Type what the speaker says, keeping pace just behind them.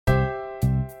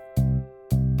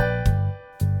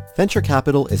Venture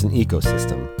capital is an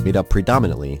ecosystem made up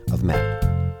predominantly of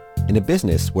men. In a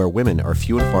business where women are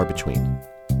few and far between,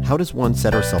 how does one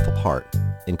set herself apart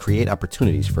and create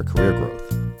opportunities for career growth?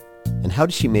 And how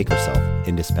does she make herself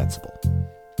indispensable?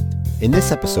 In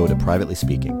this episode of Privately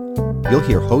Speaking, you'll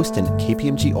hear host and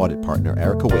KPMG audit partner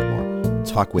Erica Whitmore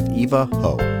talk with Eva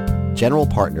Ho, general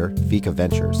partner, Vika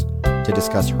Ventures, to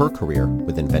discuss her career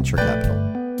within venture capital.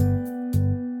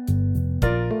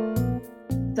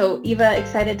 So Eva,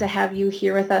 excited to have you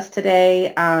here with us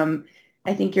today.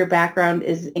 I think your background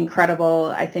is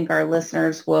incredible. I think our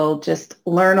listeners will just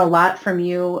learn a lot from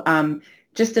you.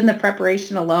 Just in the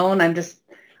preparation alone, I'm just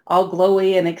all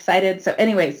glowy and excited. So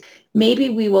anyways, maybe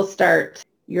we will start.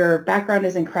 Your background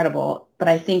is incredible, but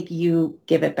I think you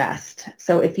give it best.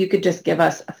 So if you could just give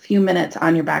us a few minutes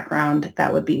on your background,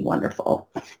 that would be wonderful.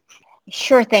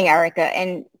 Sure thing, Erica.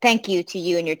 And thank you to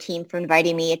you and your team for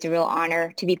inviting me. It's a real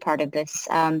honor to be part of this.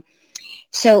 I'll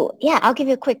give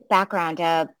you a quick background.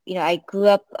 I grew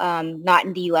up not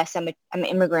in the U.S. I'm an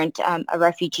immigrant, a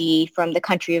refugee from the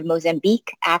country of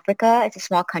Mozambique, Africa. It's a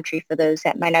small country for those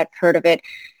that might not have heard of it.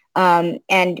 I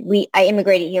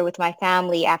immigrated here with my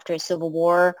family after a civil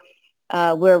war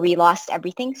where we lost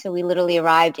everything. So we literally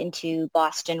arrived into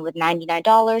Boston with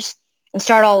 $99 and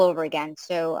start all over again.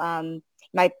 So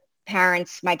my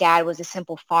dad was a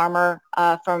simple farmer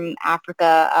from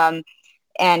Africa,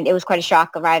 and it was quite a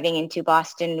shock arriving into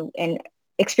Boston and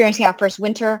experiencing our first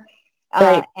winter,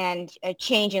 right. And a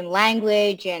change in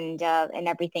language and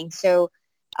everything. So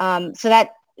that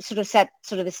sort of set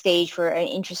the stage for an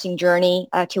interesting journey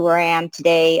to where I am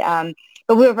today.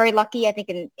 But we were very lucky. I think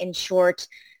in short,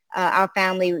 our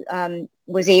family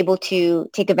was able to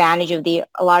take advantage of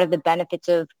a lot of the benefits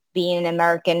of being an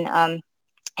American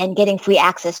and getting free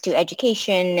access to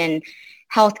education and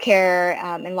healthcare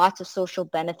and lots of social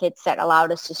benefits that allowed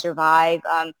us to survive.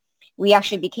 We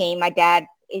actually my dad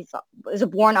is a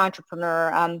born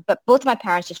entrepreneur, but both of my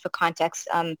parents, just for context,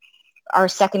 are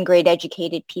second grade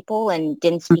educated people and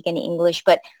didn't speak any English,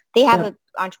 but they have an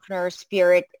entrepreneur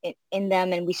spirit in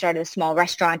them. And we started a small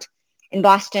restaurant in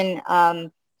Boston.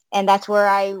 And that's where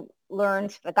I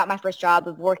got my first job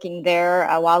of working there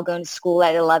while going to school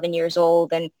at 11 years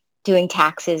old and doing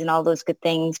taxes and all those good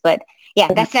things. But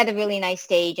yeah, that set a really nice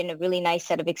stage and a really nice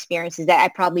set of experiences that I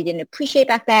probably didn't appreciate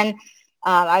back then.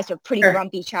 I was a pretty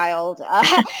grumpy child,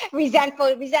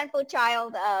 resentful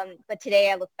child. But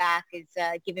today I look back, it's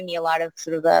given me a lot of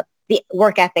sort of the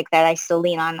work ethic that I still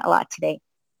lean on a lot today.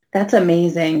 That's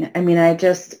amazing. I mean, I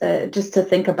just to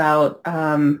think about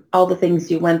all the things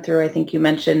you went through. I think you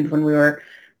mentioned when we were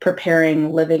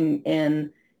preparing, living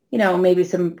in, maybe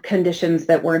some conditions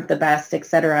that weren't the best, et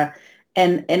cetera.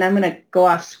 And I'm going to go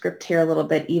off script here a little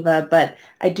bit, Eva, but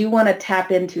I do want to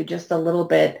tap into just a little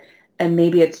bit, and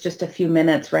maybe it's just a few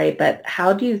minutes, right? But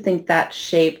how do you think that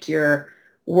shaped your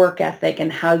work ethic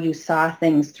and how you saw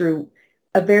things through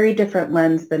a very different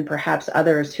lens than perhaps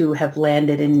others who have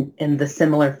landed in the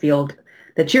similar field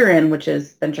that you're in, which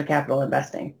is venture capital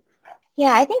investing?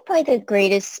 Yeah, I think probably the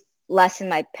greatest lesson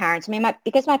my parents,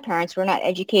 because my parents were not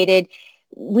educated,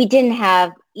 we didn't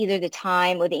have either the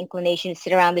time or the inclination to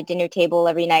sit around the dinner table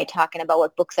every night talking about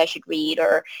what books I should read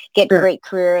or get great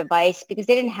career advice, because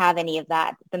they didn't have any of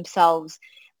that themselves.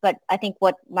 But I think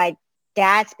what my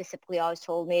dad specifically always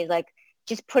told me is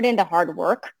just put in the hard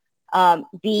work,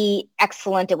 be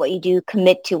excellent at what you do,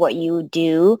 commit to what you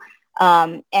do.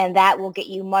 And that will get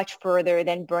you much further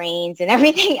than brains and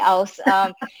everything else.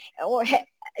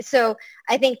 So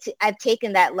I think I've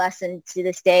taken that lesson to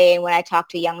this day. And when I talk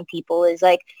to young people is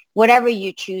whatever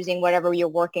you're choosing, whatever you're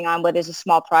working on, whether it's a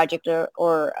small project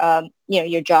or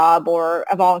your job or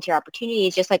a volunteer opportunity,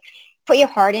 is just put your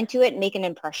heart into it, make an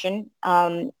impression,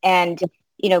 and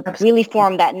really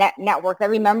form that network that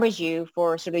remembers you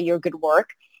for sort of your good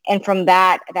work. And from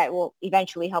that will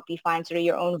eventually help you find sort of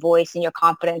your own voice and your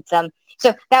confidence.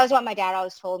 So that was what my dad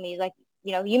always told me,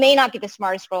 you may not be the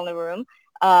smartest girl in the room,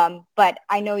 but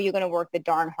I know you're going to work the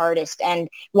darn hardest. And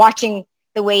watching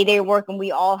the way they work, and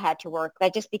we all had to work,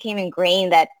 that just became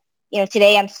ingrained that,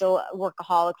 today I'm still a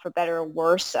workaholic for better or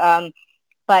worse.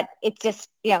 But it's just,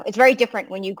 it's very different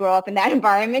when you grow up in that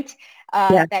environment,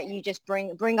 that you just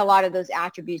bring a lot of those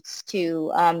attributes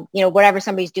to, whatever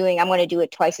somebody's doing, I'm going to do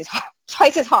it twice as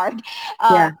hard.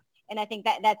 And I think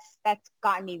that's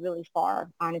gotten me really far,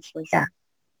 honestly. Yeah.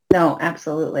 No,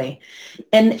 absolutely.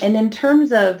 And in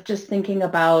terms of just thinking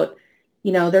about,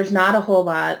 there's not a whole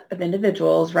lot of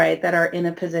individuals, right, that are in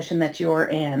a position that you're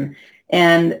in.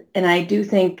 And I do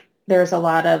think there's a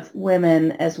lot of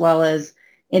women as well as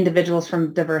individuals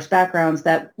from diverse backgrounds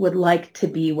that would like to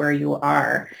be where you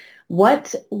are.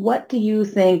 What do you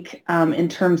think in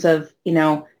terms of,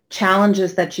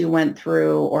 challenges that you went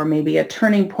through, or maybe a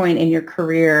turning point in your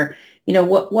career,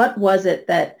 what was it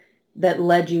that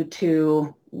led you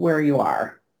to where you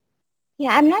are?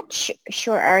 Yeah, I'm not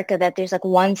sure, Erica, that there's like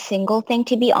one single thing,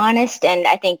 to be honest. And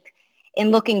I think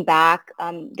in looking back,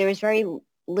 there was very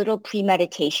little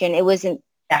premeditation. It wasn't,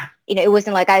 Yeah. it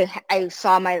wasn't like I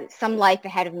saw some life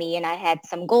ahead of me and I had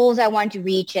some goals I wanted to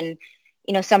reach. And,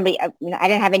 somebody, I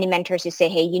didn't have any mentors to say,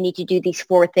 hey, you need to do these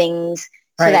 4 things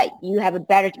so Right. that you have a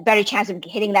better chance of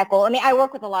hitting that goal. I mean, I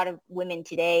work with a lot of women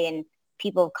today and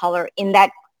people of color in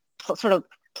that sort of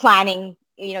planning,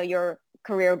 your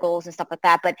career goals and stuff like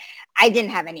that. But I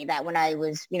didn't have any of that when I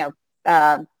was, when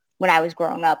I was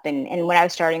growing up and when I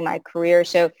was starting my career.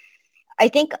 So I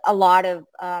think a lot of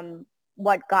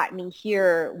what got me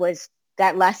here was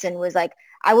that lesson was like,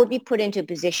 I would be put into a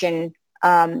position,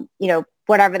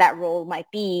 whatever that role might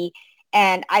be.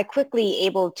 And I quickly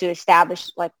able to establish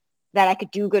like that I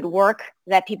could do good work,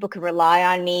 that people could rely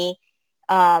on me.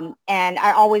 And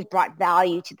I always brought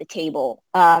value to the table.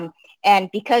 And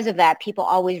because of that, people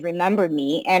always remembered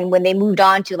me. And when they moved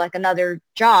on to like another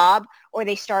job or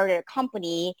they started a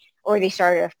company or they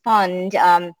started a fund,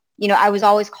 I was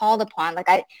always called upon. Like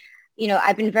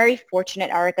I've been very fortunate,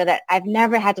 Erica, that I've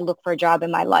never had to look for a job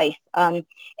in my life.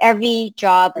 Every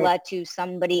job Right. led to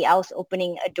somebody else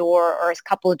opening a door or a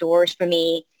couple of doors for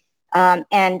me.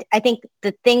 And I think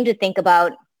the thing to think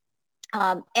about,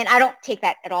 and I don't take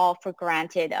that at all for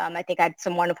granted. I think I had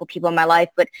some wonderful people in my life,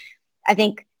 but I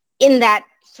think in that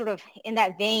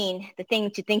vein, the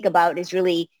thing to think about is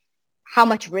really how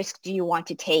much risk do you want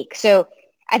to take? So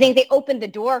I think they opened the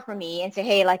door for me and say,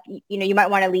 hey, like, you might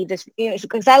want to leave this,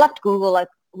 because I left Google, like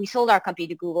we sold our company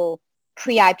to Google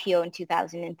pre-IPO in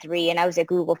 2003. And I was at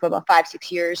Google for about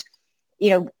 5-6 years.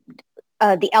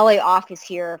 The LA office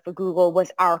here for Google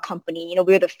was our company.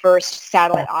 We were the first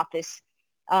satellite office.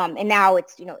 And now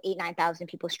it's, 8,000-9,000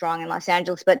 people strong in Los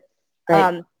Angeles. But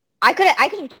Right. I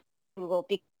could Google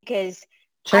because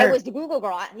I Sure. was the Google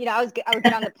girl. I would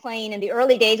get on the plane in the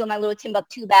early days with my little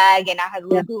Timbuktu bag and I had a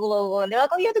little Yeah. Google logo and they're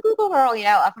like, oh, you're the Google girl,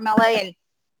 from LA. And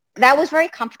that was very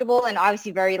comfortable and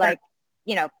obviously very Sure. like,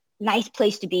 nice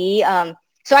place to be.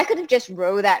 So I could have just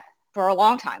rode that for a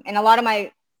long time. And a lot of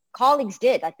my colleagues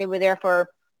did. Like they were there for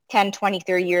 10, 20,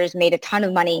 30 years, made a ton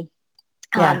of money.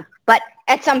 Yeah. But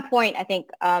at some point, I think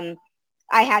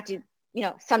I had to,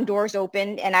 some doors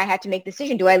opened and I had to make the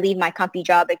decision. Do I leave my company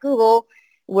job at Google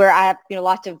where I have,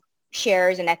 lots of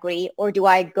shares and equity, or do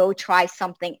I go try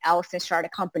something else and start a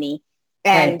company?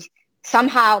 And Right.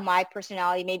 somehow my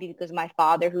personality, maybe because of my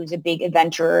father, who's a big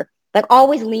adventurer, like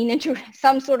always lean into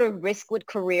some sort of risk with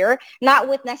career, not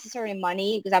with necessarily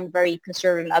money, because I'm very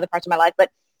conservative in other parts of my life,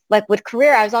 but like with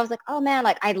career, I was always like, oh man,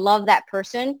 like I love that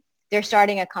person. They're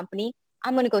starting a company.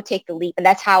 I'm going to go take the leap. And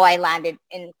that's how I landed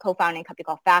in co-founding a company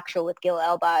called Factual with Gil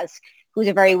Elbaz, who's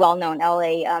a very well-known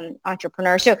LA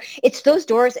entrepreneur. So it's those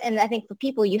doors. And I think for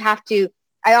people,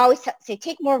 I always say,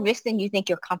 take more risk than you think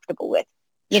you're comfortable with.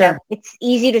 Sure. It's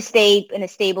easy to stay in a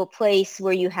stable place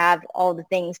where you have all the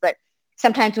things, but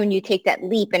sometimes when you take that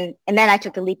leap, and then I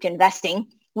took the leap to investing,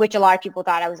 which a lot of people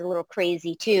thought I was a little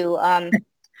crazy too.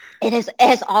 It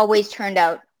has always turned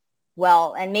out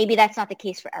well, and maybe that's not the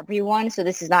case for everyone. So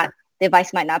the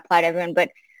advice might not apply to everyone, but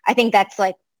I think that's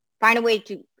like find a way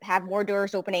to have more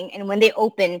doors opening, and when they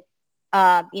open,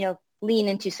 lean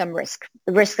into some risk,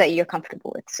 the risk that you're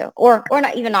comfortable with. So, or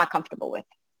not even not comfortable with.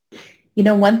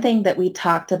 One thing that we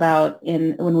talked about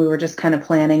when we were just kind of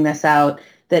planning this out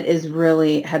that is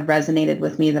really had resonated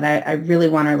with me that I really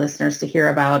want our listeners to hear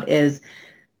about is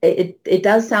it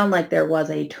does sound like there was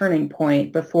a turning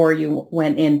point before you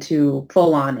went into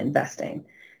full-on investing.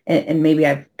 And maybe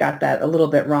I've got that a little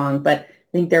bit wrong, but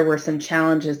I think there were some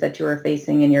challenges that you were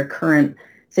facing in your current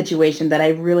situation that I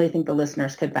really think the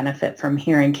listeners could benefit from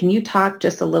hearing. Can you talk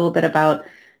just a little bit about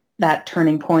that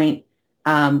turning point,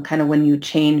 kind of when you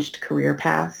changed career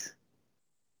paths?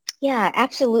 Yeah,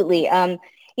 absolutely.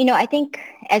 I think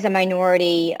as a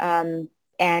minority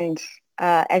and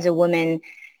as a woman,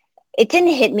 it didn't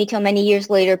hit me till many years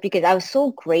later because I was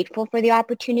so grateful for the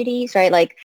opportunities, right?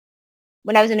 Like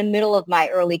when I was in the middle of my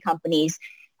early companies,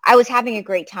 I was having a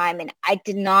great time and I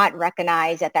did not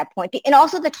recognize at that point. And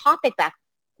also the topic back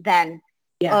then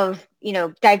Yeah. of,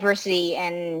 diversity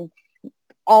and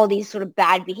all these sort of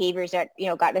bad behaviors that,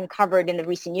 got uncovered in the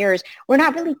recent years were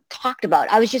not really talked about.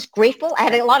 I was just grateful. I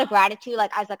had a lot of gratitude.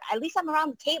 Like I was like, at least I'm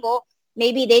around the table.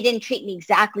 Maybe they didn't treat me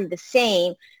exactly the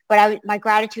same, but my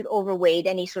gratitude overweighed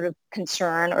any sort of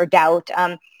concern or doubt.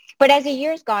 But as the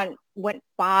years went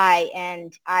by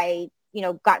and I,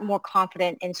 got more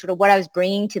confident in sort of what I was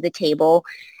bringing to the table.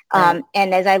 Right.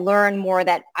 And as I learned more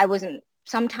that I wasn't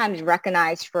sometimes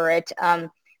recognized for it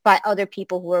by other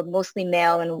people who are mostly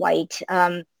male and white.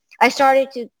 I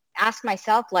started to ask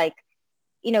myself, like,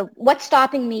 what's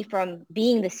stopping me from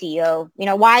being the CEO?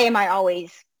 Why am I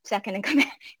always second in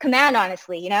command,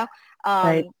 honestly,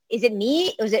 Right. Is it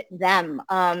me or is it them?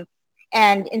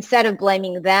 And instead of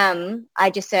blaming them, I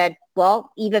just said,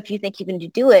 well, Eva, if you think you can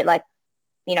do it, like,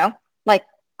 like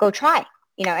go try,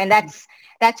 and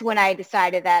that's when I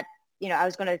decided that, I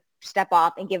was going to step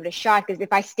off and give it a shot. Because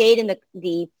if I stayed in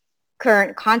the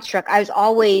current construct, I was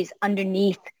always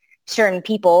underneath certain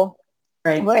people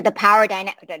Right. where the power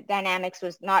dynamics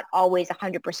was not always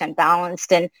 100%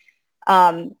 balanced. And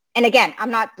again, I'm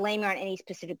not blaming on any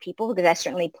specific people because I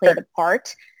certainly played a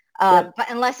part. Yep. But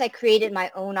unless I created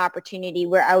my own opportunity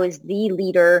where I was the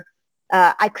leader,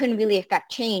 I couldn't really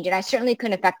affect change. And I certainly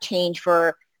couldn't affect change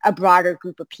for a broader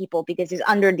group of people because it's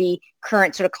under the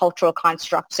current sort of cultural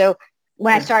construct. So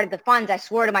when I started the funds, I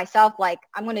swore to myself, like,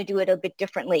 I'm going to do it a bit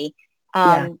differently,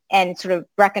 and sort of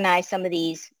recognize some of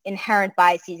these inherent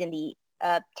biases in the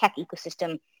tech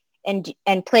ecosystem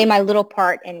and play my little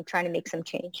part in trying to make some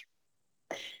change.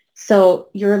 So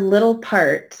your little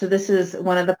part, so this is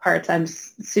one of the parts I'm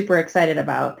super excited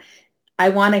about. I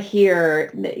want to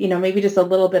hear, maybe just a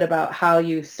little bit about how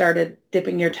you started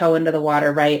dipping your toe into the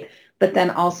water, right? But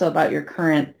then also about your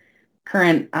current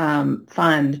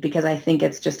fund, because I think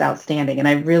it's just outstanding. And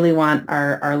I really want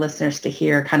our listeners to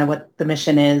hear kind of what the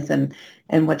mission is and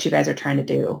what you guys are trying to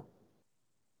do.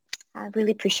 I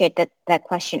really appreciate that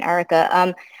question,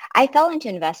 Erica. I fell into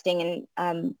investing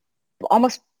and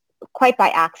almost quite by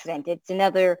accident. It's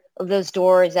another of those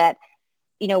doors that,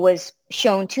 was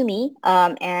shown to me.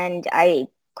 And I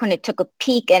kind of took a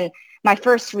peek, and my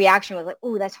first reaction was like,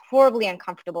 "Ooh, that's horribly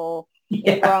uncomfortable."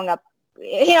 Growing up,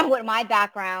 with my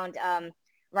background,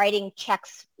 writing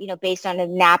checks, based on a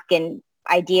napkin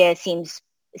idea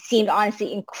seemed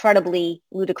honestly incredibly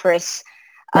ludicrous.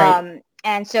 Right.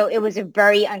 And so it was a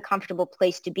very uncomfortable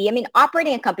place to be. I mean,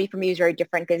 operating a company for me was very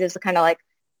different because it's kind of like,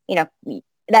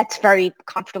 that's very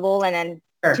comfortable. And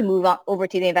then to move on over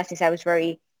to the investing side was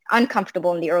very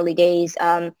uncomfortable in the early days.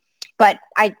 But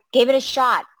I gave it a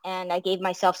shot, and I gave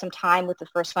myself some time with the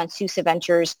first fund, Sousa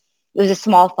Ventures. It was a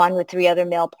small fund with 3 other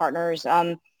male partners.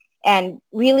 And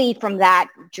really from that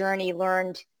journey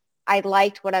learned I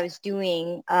liked what I was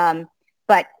doing,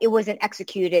 but it wasn't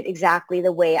executed exactly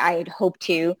the way I had hoped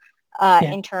to.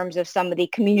 In terms of some of the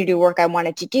community work I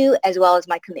wanted to do, as well as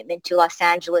my commitment to Los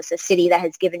Angeles, a city that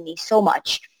has given me so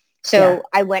much. So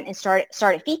I went and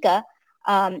started Fika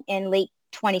in late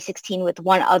 2016 with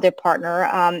one other partner.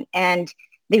 And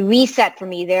the reset for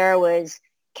me there was,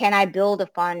 can I build a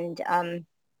fund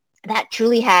that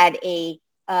truly had a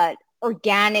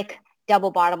organic double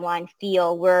bottom line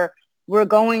feel where we're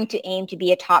going to aim to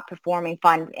be a top performing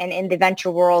fund. And in the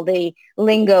venture world, the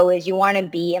lingo is you want to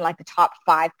be in like the top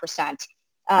 5%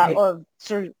 of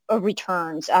sort of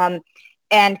returns.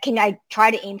 And can I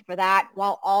try to aim for that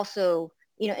while also,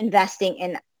 investing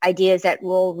in ideas that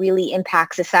will really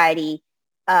impact society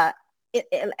at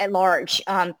large,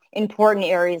 important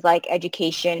areas like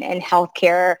education and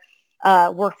healthcare,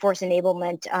 workforce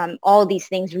enablement, all of these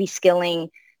things, reskilling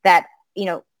that,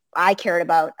 I cared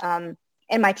about.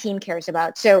 And my team cares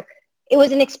about. So it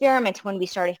was an experiment when we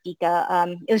started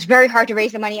Fika. It was very hard to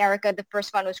raise the money, Erica. The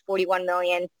first fund was 41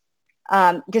 million.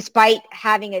 Despite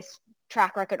having a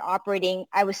track record operating,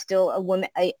 I was still a woman,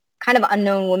 a kind of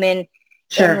unknown woman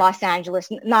in Los Angeles,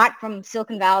 not from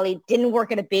Silicon Valley, didn't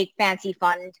work at a big fancy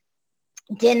fund,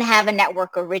 didn't have a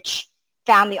network of rich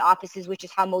family offices, which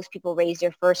is how most people raise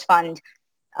their first fund.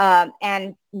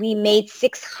 And we made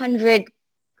 600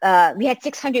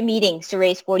 meetings to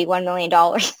raise $41 million.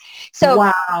 So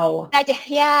wow. That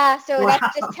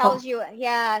just tells you,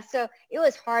 so it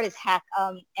was hard as heck.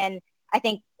 And I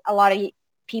think a lot of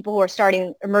people who are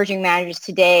starting emerging managers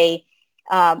today,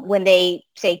 when they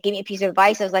say, give me a piece of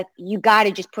advice, I was like, you got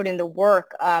to just put in the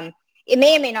work. It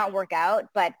may or may not work out,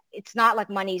 but it's not like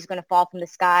money is going to fall from the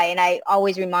sky. And I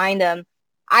always remind them,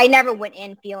 I never went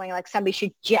in feeling like somebody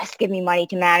should just give me money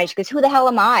to manage, because who the hell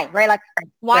am I, right? Like,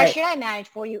 why should I manage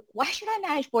for you? Why should I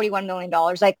manage $41 million?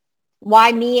 Like,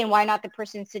 why me and why not the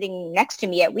person sitting next to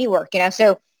me at WeWork,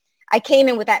 So I came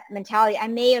in with that mentality. I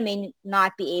may or may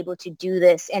not be able to do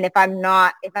this. And if I'm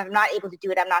not able to do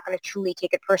it, I'm not going to truly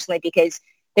take it personally, because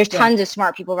there's tons of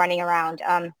smart people running around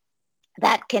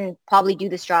that can probably do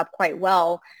this job quite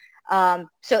well.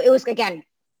 So it was, again,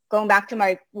 going back to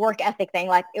my work ethic thing,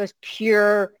 like it was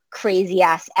pure crazy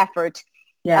ass effort.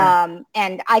 And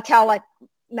I tell like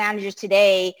managers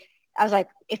today, I was like,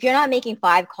 if you're not making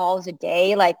 5 calls a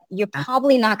day, like you're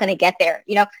probably not going to get there.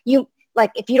 You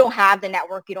like, if you don't have the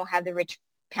network, you don't have the rich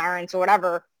parents or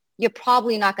whatever, you're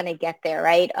probably not going to get there,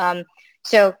 right?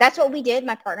 So that's what we did,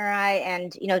 my partner and I,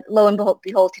 and, lo and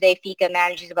behold, today Fika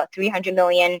manages about 300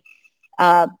 million.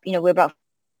 We're about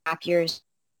 5 years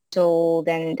old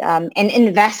and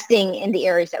investing in the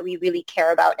areas that we really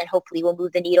care about, and hopefully we'll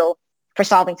move the needle for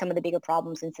solving some of the bigger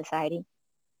problems in society.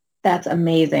 That's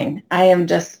amazing. I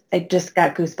just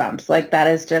got goosebumps. Like, that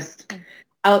is just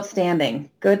outstanding.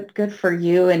 Good for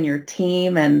you and your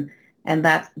team. And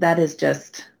that's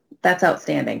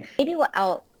outstanding. Maybe what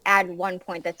I'll add one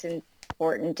point that's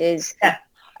important is,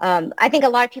 I think a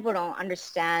lot of people don't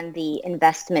understand the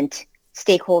investment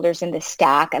stakeholders in the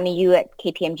stack. I mean, you at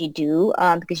KPMG do,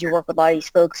 because you work with a lot of these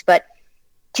folks, but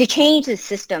to change the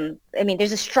system, I mean,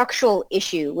 there's a structural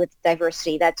issue with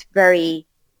diversity that's very,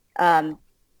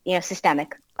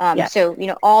 systemic. So,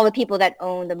 all the people that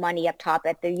own the money up top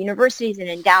at the universities and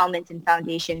endowments and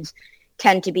foundations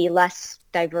tend to be less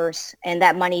diverse. And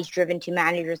that money is driven to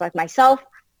managers like myself,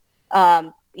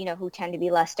 who tend to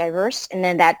be less diverse. And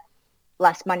then that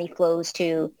less money flows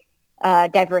to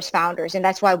diverse founders. And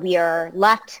that's why we are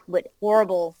left with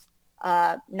horrible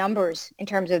numbers in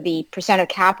terms of the percent of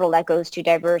capital that goes to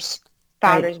diverse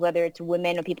founders, right, whether it's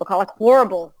women or people call it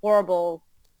horrible.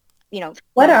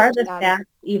 What are the stats,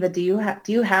 Eva? Do you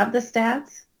have the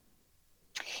stats?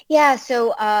 Yeah.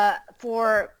 So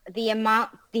for the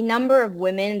number of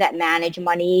women that manage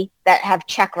money that have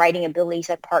check writing abilities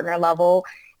at partner level,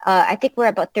 I think we're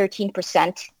about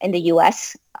 13% in the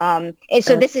U.S. And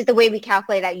so this is the way we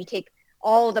calculate that. You take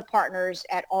all the partners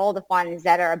at all the funds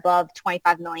that are above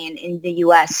 25 million in the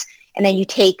U.S., and then you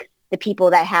take the people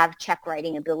that have check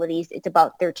writing abilities. It's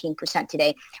about 13%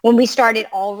 today. When we started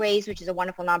All Raise, which is a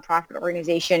wonderful nonprofit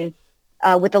organization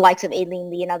with the likes of Aileen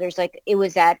Lee and others, like it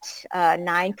was at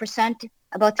 9%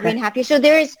 about 3.5 years. So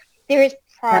there is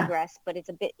progress, but it's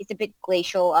a bit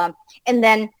glacial. And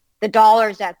then the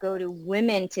dollars that go to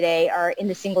women today are in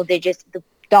the single digits. The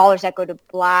dollars that go to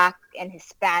Black and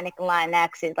Hispanic and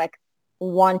Latinx is like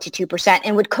 1 to 2%.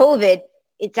 And with COVID,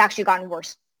 it's actually gotten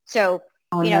worse. So,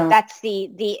 that's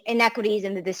the inequities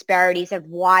and the disparities have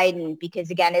widened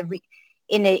because, again,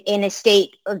 in a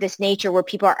state of this nature where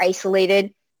people are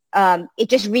isolated, it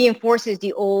just reinforces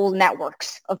the old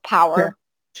networks of power.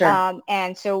 Sure.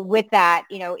 And so with that,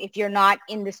 if you're not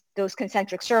in those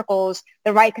concentric circles,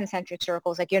 the right concentric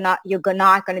circles, like you're not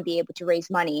going to be able to raise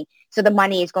money. So the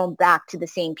money is going back to the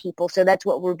same people. So that's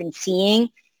what we've been seeing.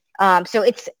 So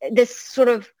it's this sort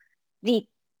of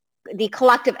the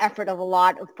collective effort of a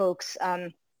lot of folks.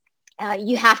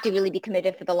 You have to really be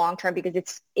committed for the long term because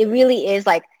it really is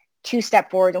like 2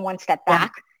 steps forward and 1 step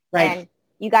back. Yeah, right. And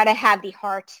you got to have the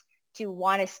heart to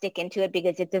want to stick into it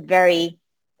because it's a very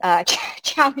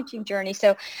challenging journey.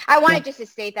 So I wanted just to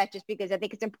state that just because I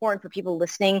think it's important for people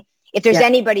listening. If there's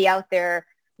anybody out there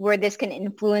where this can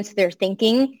influence their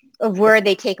thinking of where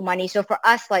they take money. So for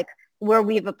us, like where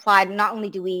we've applied, not only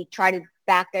do we try to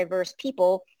back diverse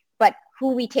people, but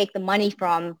who we take the money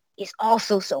from is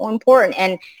also so important.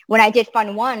 And when I did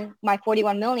Fund 1, my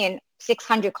 41 million,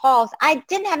 600 calls, I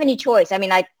didn't have any choice. I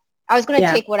mean, I was going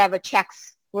to take whatever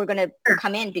checks were going to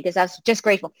come in because I was just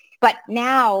grateful. But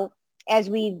now, as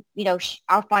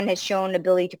our fund has shown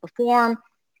ability to perform,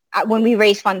 when we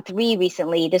raised Fund 3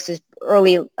 recently, this is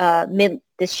mid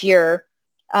this year,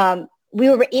 we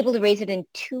were able to raise it in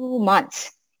 2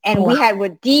 months. And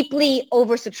we're deeply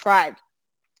oversubscribed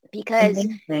because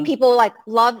people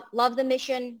love the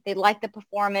mission. They like the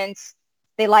performance.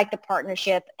 They like the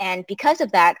partnership. And because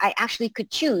of that, I actually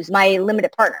could choose my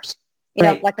limited partners,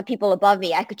 like the people above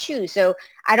me, I could choose. So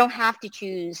I don't have to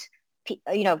choose,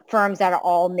 firms that are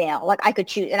all male. Like I could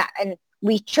choose. And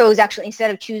we chose actually,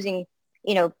 instead of choosing,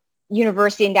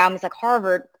 university endowments like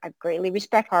Harvard, I greatly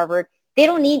respect Harvard. They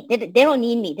don't need me.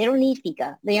 They don't need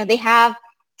Fika. They have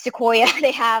Sequoia.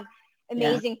 They have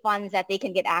amazing funds that they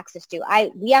can get access to.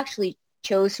 We actually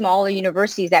chose smaller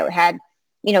universities that had,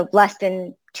 less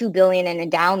than 2 billion in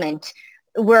endowment,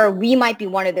 where we might be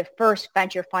one of the first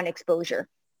venture fund exposure.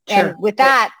 Sure. And with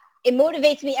that, it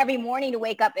motivates me every morning to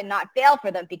wake up and not fail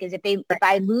for them because if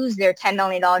I lose their $10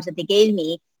 million that they gave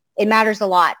me, it matters a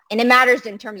lot. And it matters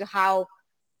in terms of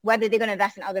whether they're going to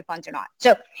invest in other funds or not.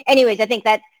 So anyways, I think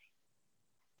that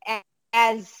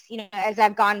as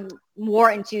I've gone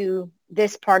more into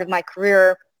this part of my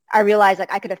career, I realized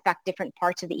like I could affect different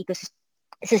parts of the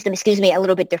ecosystem, a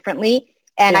little bit differently.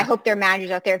 And I hope there are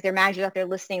managers out there, if there are managers out there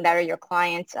listening that are your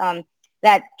clients,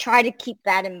 that try to keep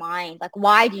that in mind. Like,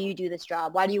 why do you do this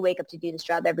job? Why do you wake up to do this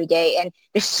job every day? And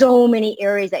there's so many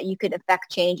areas that you could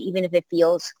affect change, even if it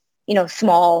feels,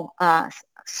 small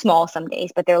some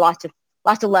days, but there are lots of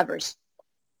levers.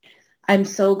 I'm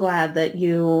so glad that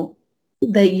you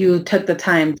that you took the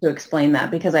time to explain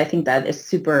that, because I think that is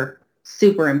super,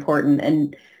 super important.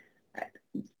 And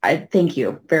I thank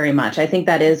you very much. I think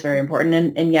that is very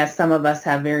important. And yes, some of us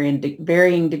have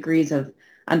varying degrees of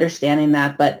understanding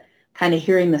that, but kind of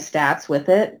hearing the stats with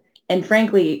it, and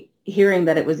frankly, hearing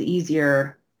that it was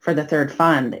easier for the third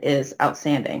fund is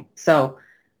outstanding. So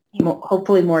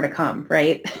hopefully more to come,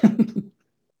 right?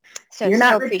 So you're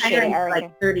not so retiring appreciate it, for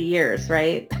like 30 years,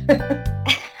 right?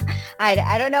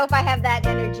 I don't know if I have that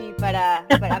energy, but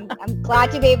I'm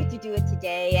glad to be able to do it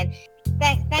today. And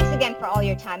thanks again for all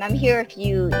your time. I'm here if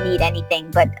you need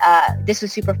anything, but this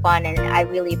was super fun, and I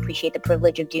really appreciate the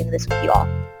privilege of doing this with you all.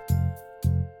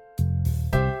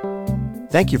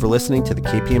 Thank you for listening to the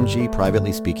KPMG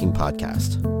Privately Speaking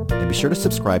podcast, and be sure to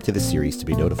subscribe to the series to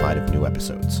be notified of new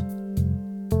episodes.